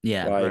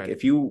 Yeah, like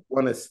if you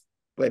want to,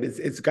 but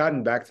it's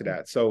gotten back to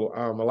that. So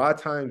a lot of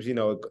times,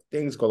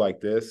 things go like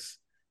this.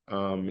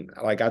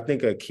 Like I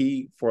think a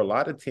key for a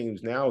lot of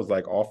teams now is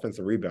like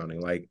offensive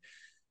rebounding. Like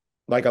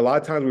a lot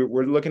of times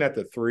we're looking at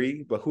the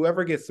 3, but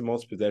whoever gets the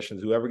most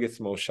possessions, whoever gets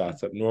the most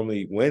shots up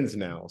normally wins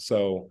now.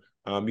 So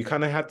you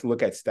kind of have to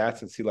look at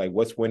stats and see like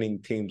what's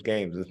winning teams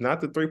games. It's not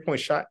the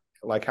 3-point shot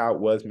like how it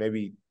was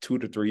maybe 2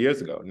 to 3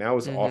 years ago. Now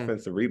it's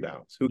offensive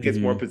rebounds. Who gets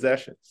more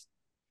possessions?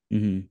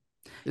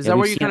 Is that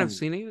where you kind of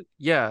seen it?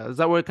 Yeah. Is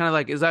that where kind of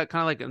like, is that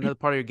kind of like another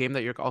part of your game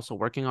that you're also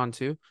working on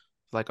too?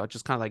 Like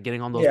just kind of like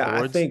getting on those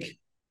boards?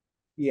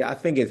 Yeah, I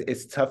think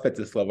it's tough at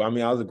this level. I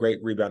mean, I was a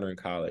great rebounder in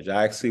college.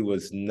 I actually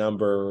was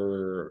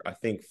number, I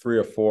think, 3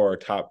 or 4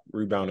 top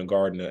rebounding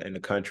guard in the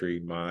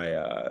country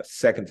my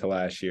second to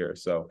last year.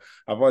 So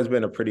I've always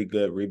been a pretty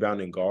good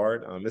rebounding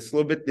guard. It's a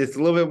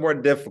little bit more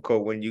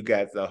difficult when you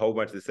got a whole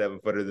bunch of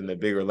 7-footers in the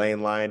bigger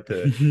lane line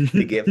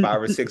to get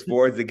 5 or 6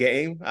 boards a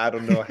game. I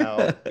don't know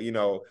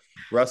how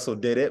Russell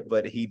did it,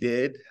 but he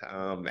did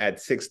at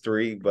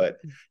 6'3". But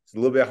it's a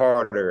little bit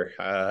harder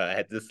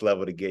at this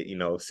level to get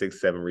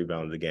 6, 7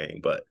 rebounds a game.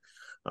 But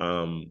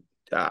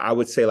I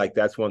would say like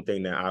that's one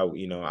thing that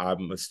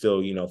I'm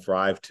still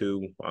thrive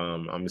to.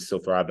 I'm still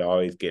thrive to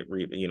always get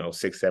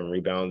 6, 7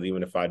 rebounds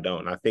even if I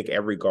don't. And I think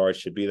every guard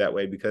should be that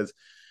way because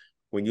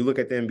when you look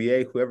at the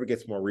NBA, whoever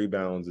gets more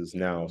rebounds is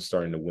now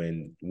starting to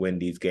win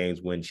these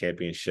games, win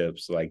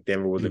championships. Like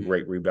Denver was a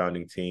great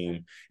rebounding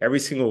team. Every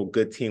single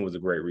good team was a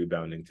great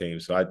rebounding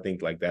team. So I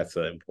think like that's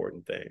an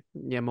important thing.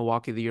 Yeah,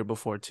 Milwaukee the year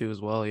before too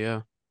as well.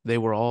 Yeah, they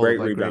were all Great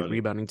like great rebounding.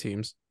 rebounding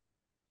teams.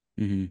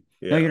 Yeah.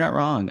 Yeah. No, you're not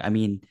wrong. I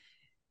mean,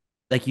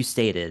 like you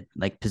stated,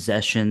 like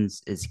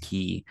possessions is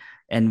key.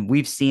 And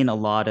we've seen a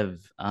lot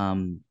of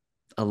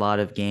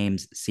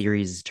games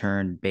series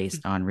turn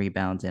based on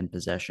rebounds and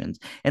possessions.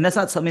 And that's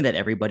not something that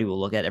everybody will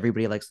look at.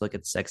 Everybody likes to look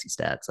at sexy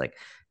stats like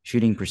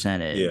shooting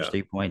percentage, Yeah.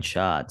 3-point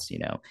shots,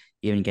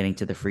 even getting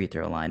to the free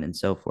throw line and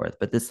so forth.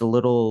 But this the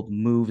little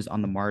moves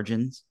on the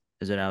margins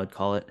is what I would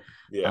call it.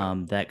 Yeah.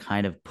 That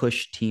kind of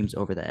push teams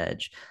over the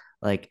edge.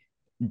 Like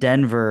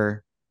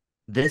Denver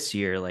this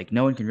year, like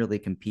no one can really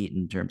compete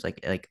in terms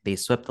like they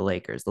swept the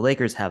Lakers. The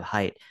Lakers have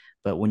height,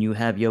 but when you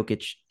have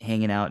Jokic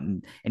hanging out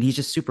and he's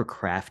just super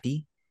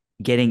crafty,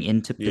 getting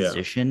into Yeah.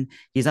 position.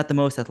 He's not the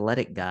most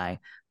athletic guy,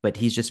 but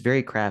he's just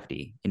very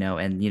crafty,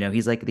 and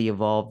he's like the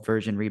evolved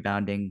version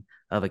rebounding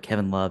of a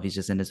Kevin Love. He's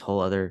just in this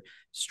whole other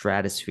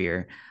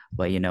stratosphere.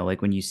 But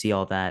like when you see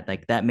all that,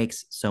 like that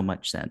makes so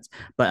much sense.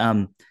 But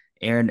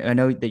Aaron, I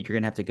know that you're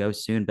gonna have to go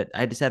soon, but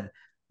I just have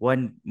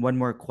one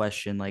more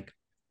question. Like,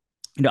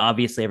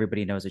 obviously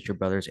everybody knows that your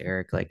brother's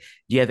Eric. Like,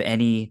 do you have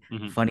any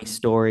funny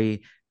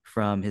story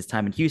from his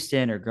time in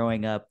Houston or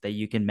growing up that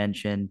you can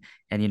mention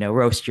and,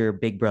 roast your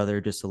big brother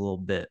just a little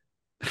bit?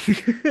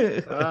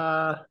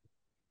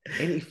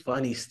 Any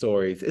funny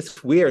stories?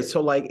 It's weird.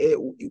 So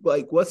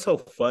what's so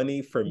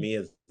funny for me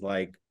is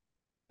like,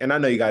 and I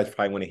know you guys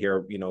probably want to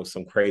hear,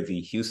 some crazy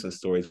Houston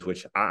stories,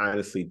 which I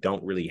honestly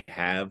don't really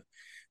have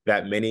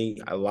that many.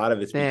 A lot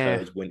of it's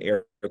because when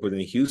Eric was in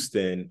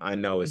Houston, I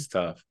know it's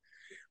tough.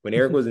 When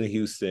Eric was in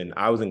Houston,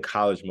 I was in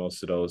college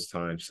most of those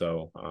times.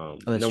 So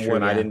number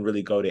one, I didn't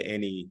really go to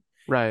any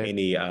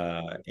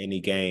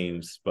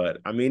games, but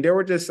I mean, there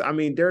were just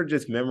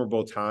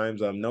memorable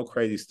times. No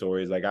crazy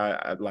stories. Like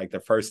I like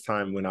the first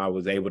time when I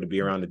was able to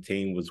be around the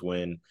team was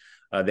when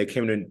they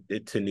came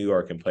to New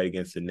York and played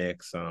against the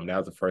Knicks. That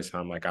was the first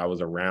time like I was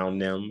around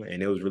them,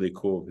 and it was really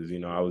cool because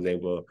I was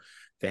able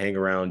to hang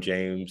around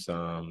James,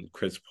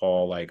 Chris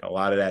Paul. Like a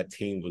lot of that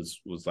team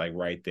was like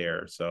right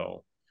there.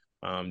 So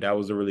that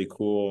was a really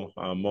cool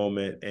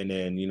moment. And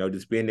then,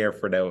 just being there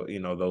for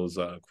that, those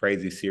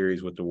crazy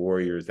series with the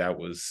Warriors, that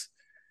was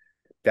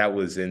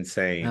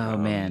insane. Oh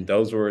man.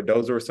 Those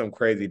were some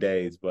crazy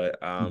days, but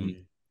I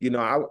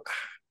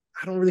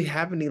don't really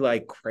have any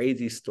like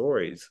crazy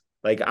stories.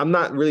 Like I'm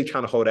not really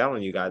trying to hold out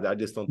on you guys. I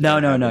just don't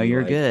think No,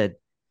 you're good.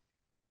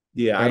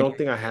 Yeah, I don't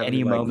think I have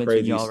any like moments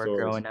crazy when y'all were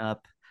stories. growing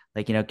up.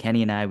 Like,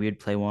 Kenny and I, we would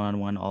play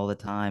one-on-one all the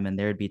time, and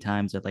there'd be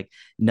times that like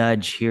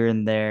nudge here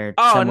and there.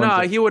 Oh no,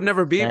 he would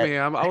never beat me.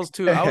 I was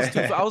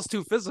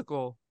too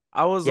physical.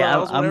 I was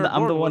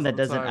I'm the one that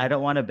doesn't. I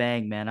don't want to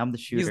bang, man. I'm the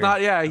shooter. He's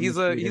not. Yeah, he's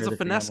a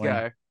finesse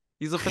guy.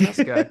 He's a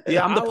finesse guy.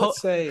 Yeah, I'm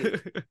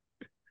the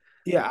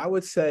I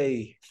would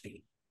say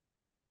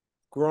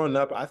growing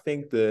up, I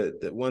think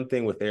the one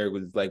thing with Eric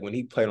was like when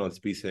he played on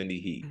Speed City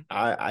Heat,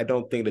 I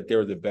don't think that there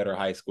was a better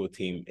high school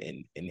team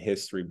in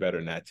history better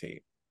than that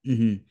team.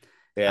 Mm-hmm.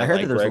 I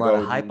heard that there's a lot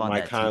of hype on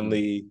Mike that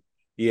Conley, team.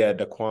 Yeah,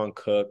 Daquan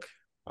Cook.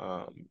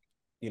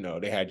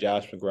 They had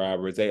Josh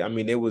McGrobbers.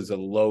 It was a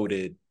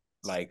loaded,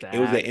 like it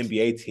was an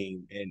NBA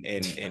team in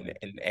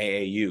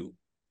AAU.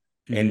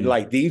 And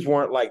like these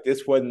weren't like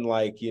this wasn't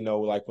like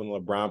like when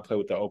LeBron played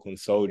with the Oakland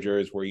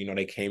Soldiers where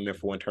they came in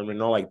for one tournament.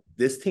 No, like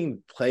this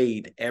team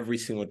played every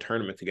single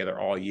tournament together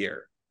all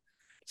year.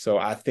 So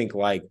I think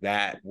like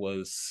that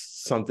was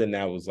something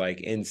that was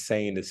like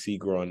insane to see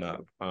growing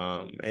up.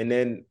 And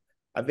then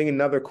I think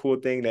another cool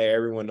thing that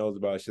everyone knows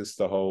about is just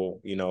the whole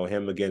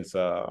him against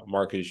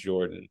Marcus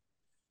Jordan,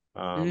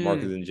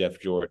 Marcus and Jeff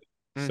Jordan.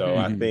 So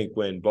I think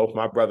when both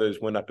my brothers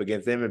went up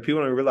against them, and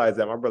people don't realize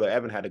that my brother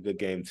Evan had a good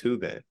game too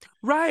then.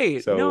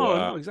 Right. So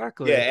no,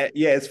 exactly. Yeah,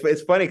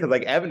 it's funny because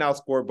like Evan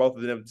outscored both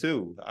of them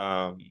too.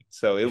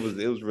 So it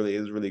was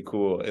really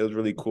cool. It was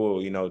really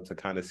cool, to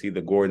kind of see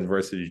the Gordons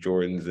versus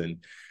Jordans and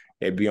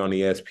it be on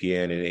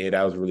ESPN, and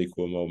that was a really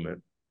cool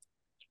moment.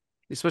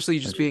 Especially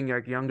just being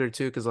like younger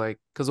too, because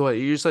what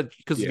you said,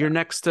 your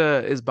next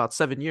is about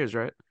 7 years,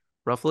 right?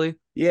 Roughly.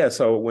 Yeah.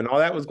 So when all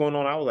that was going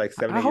on, I was like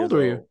 7 years old. How old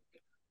were you?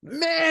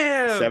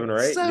 Man, 7 or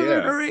 8. 7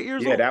 or 8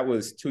 years old. Yeah, that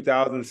was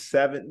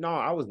 2007. No,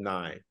 I was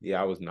 9.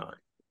 Yeah, I was 9.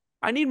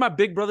 I need my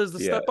big brothers to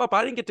step up.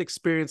 I didn't get to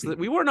experience that.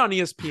 We weren't on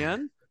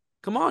ESPN.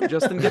 Come on,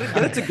 Justin, get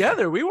it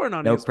together. We weren't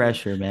on No ESPN.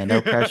 pressure, man.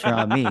 No pressure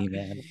on me,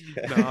 man.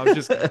 No,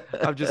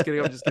 I'm just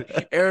kidding.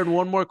 Aaron,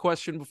 one more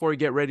question before we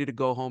get ready to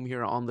go home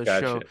here on the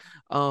show.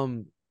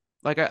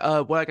 Like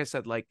I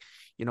said, like,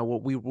 you know,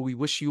 what we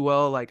wish you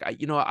well. Like,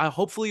 I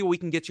hopefully we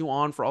can get you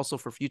on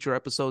for future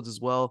episodes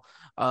as well.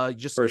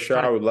 Just for sure,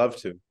 I would love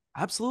to.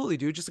 Absolutely,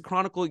 dude. Just to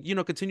chronicle,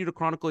 continue to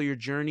chronicle your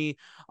journey.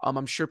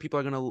 I'm sure people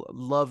are gonna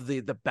love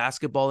the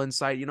basketball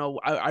insight.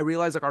 I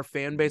realize like our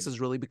fan base has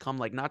really become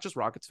like not just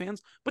Rockets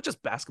fans, but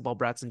just basketball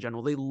brats in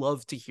general. They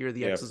love to hear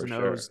the X's and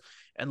O's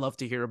and love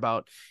to hear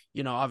about,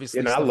 obviously.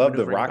 And I love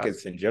the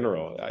Rockets in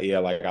general. Yeah,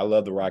 like I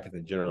love the Rockets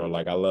in general.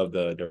 Like I love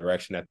the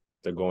direction that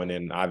they're going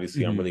in.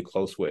 Obviously, I'm really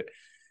close with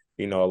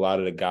a lot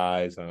of the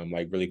guys,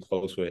 like really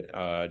close with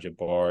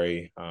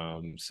Jabari.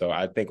 So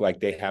I think like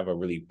they have a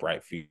really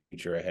bright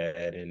future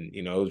ahead. And,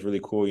 it was really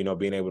cool,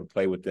 being able to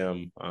play with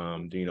them,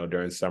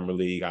 during Summer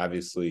League.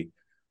 Obviously,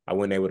 I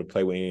wasn't able to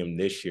play with them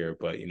this year,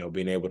 but,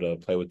 being able to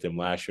play with them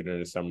last year during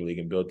the Summer League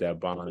and build that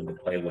bond and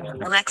play with them,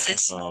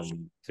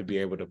 to be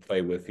able to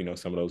play with,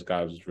 some of those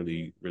guys was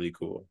really, really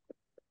cool.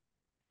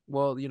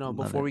 Well,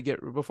 before we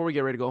get ready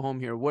to go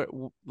home here,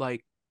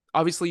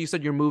 obviously, you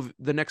said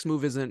the next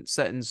move isn't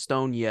set in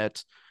stone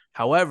yet.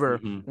 However,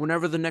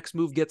 whenever the next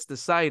move gets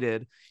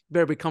decided, you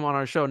better come on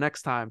our show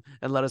next time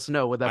and let us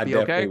know. Would that be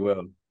okay? I definitely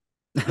will.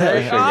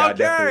 Okay,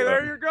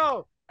 there you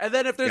go. And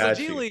then if there's a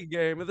G League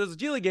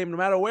game, no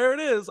matter where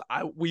it is,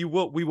 we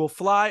will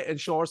fly and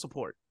show our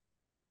support.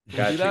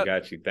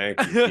 Got you.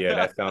 Thank you. Yeah,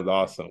 that sounds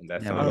awesome.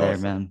 That sounds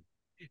awesome, man.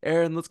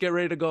 Aaron, let's get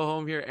ready to go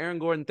home here. Aaron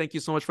Gordon, thank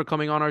you so much for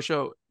coming on our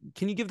show.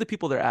 Can you give the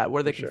people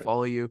where they can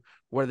follow you,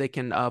 where they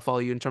can follow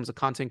you in terms of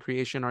content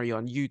creation? Are you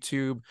on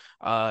YouTube,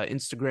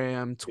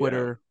 Instagram,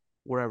 Twitter,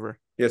 wherever?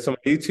 Yeah, so my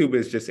YouTube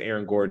is just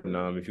Aaron Gordon.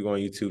 If you go on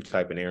YouTube,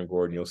 type in Aaron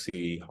Gordon, you'll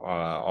see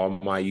all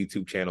my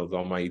YouTube channels,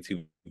 all my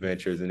YouTube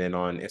ventures. And then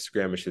on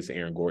Instagram, it's just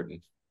Aaron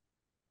Gordon.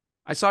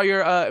 I saw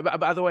your,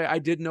 by the way, I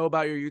did know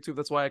about your YouTube.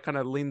 That's why I kind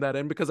of leaned that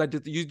in, because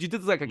you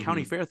did like a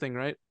county fair thing,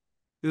 right?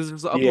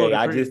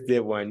 I just did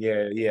one.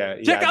 Yeah.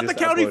 Check out the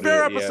county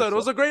fair episode. It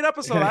was a great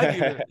episode.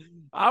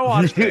 I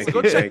watched it. So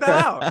go check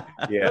that out.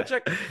 Yeah.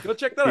 Go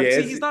check that out.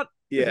 See, he's not.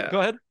 Yeah. Go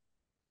ahead.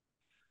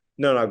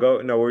 No,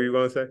 go. No, what were you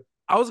going to say?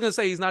 I was going to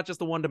say he's not just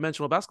a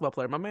one-dimensional basketball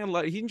player. My man,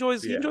 he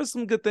enjoys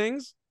some good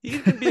things. He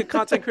can be a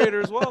content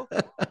creator as well.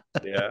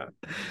 Yeah,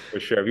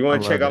 for sure. If you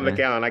want to check out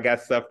McAllen, I got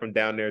stuff from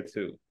down there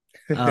too.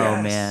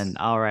 Oh man!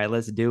 All right,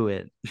 let's do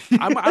it.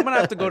 I'm gonna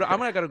have to go to. I'm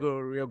gonna gotta go to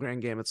a Rio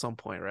Grande game at some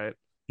point, right?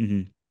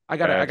 I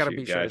gotta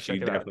be sure to check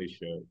it out. You definitely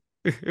should.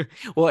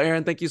 Well,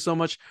 Aaron, thank you so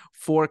much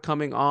for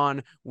coming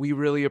on. We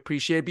really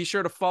appreciate it. Be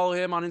sure to follow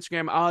him on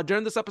Instagram.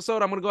 During this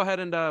episode, I'm going to go ahead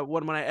and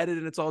when I edit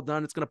it, it's all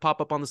done. It's going to pop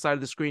up on the side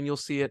of the screen. You'll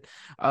see it.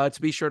 To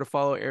be sure to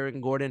follow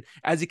Aaron Gordon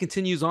as he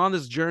continues on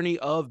this journey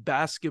of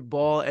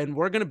basketball. And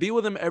we're going to be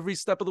with him every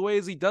step of the way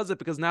as he does it,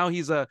 because now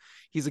he's a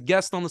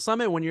guest on the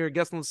summit. When you're a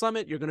guest on the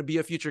summit, you're going to be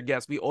a future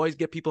guest. We always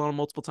get people on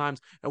multiple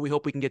times, and we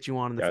hope we can get you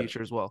on in the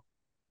future as well.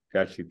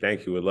 Got you.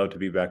 Thank you. We'd love to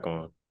be back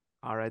on.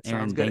 All right, Aaron,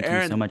 sounds good. Thank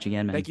Aaron, you so much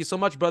again, man. Thank you so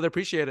much, brother.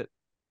 Appreciate it.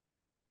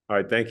 All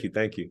right, thank you.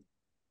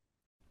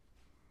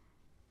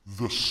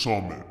 The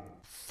Summit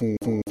for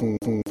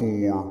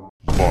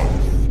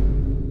life.